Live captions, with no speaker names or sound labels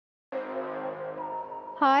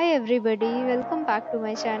Hi everybody, welcome back to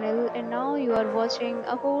my channel and now you are watching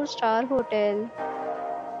a 4-star hotel.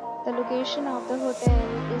 The location of the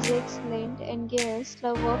hotel is excellent and guests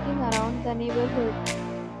love walking around the neighborhood.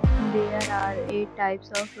 There are 8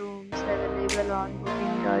 types of rooms available on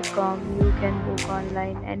booking.com. You can book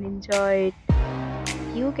online and enjoy it.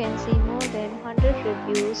 You can see more than 100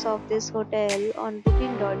 reviews of this hotel on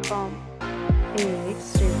booking.com.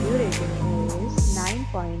 Its review rating is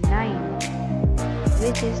 9.9,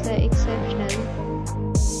 which is the exceptional.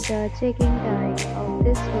 The check-in time of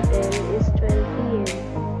this hotel is 12 p.m.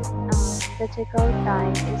 The checkout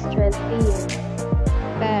time is 12 p.m.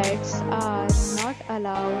 Pets are not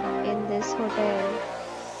allowed in this hotel.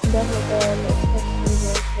 The hotel accepts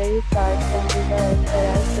major credit cards and reserves the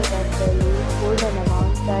right to temporarily hold an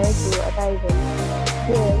amount prior to arrival.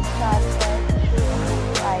 Guests are required to show a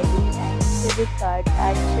photo ID and debit card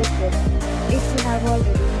at check-in. If you have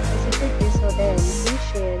already visited this hotel, please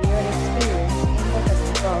share your experience in the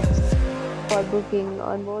comment box. For booking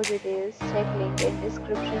or more details, check link in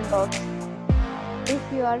description box. If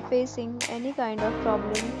you are facing any kind of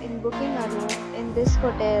problem in booking a room in this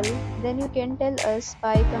hotel, then you can tell us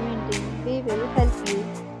by commenting. We will help you.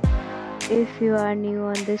 If you are new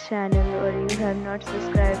on this channel or you have not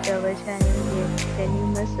subscribed our channel yet, then you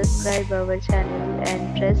must subscribe our channel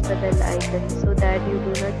and press the bell icon so that you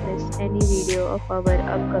do not miss any video of our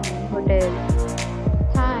upcoming hotel.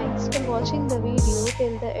 Thanks for watching the video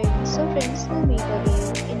till the end. So friends, will meet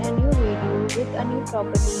again in a new video with a new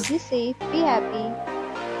property. Be safe, be happy.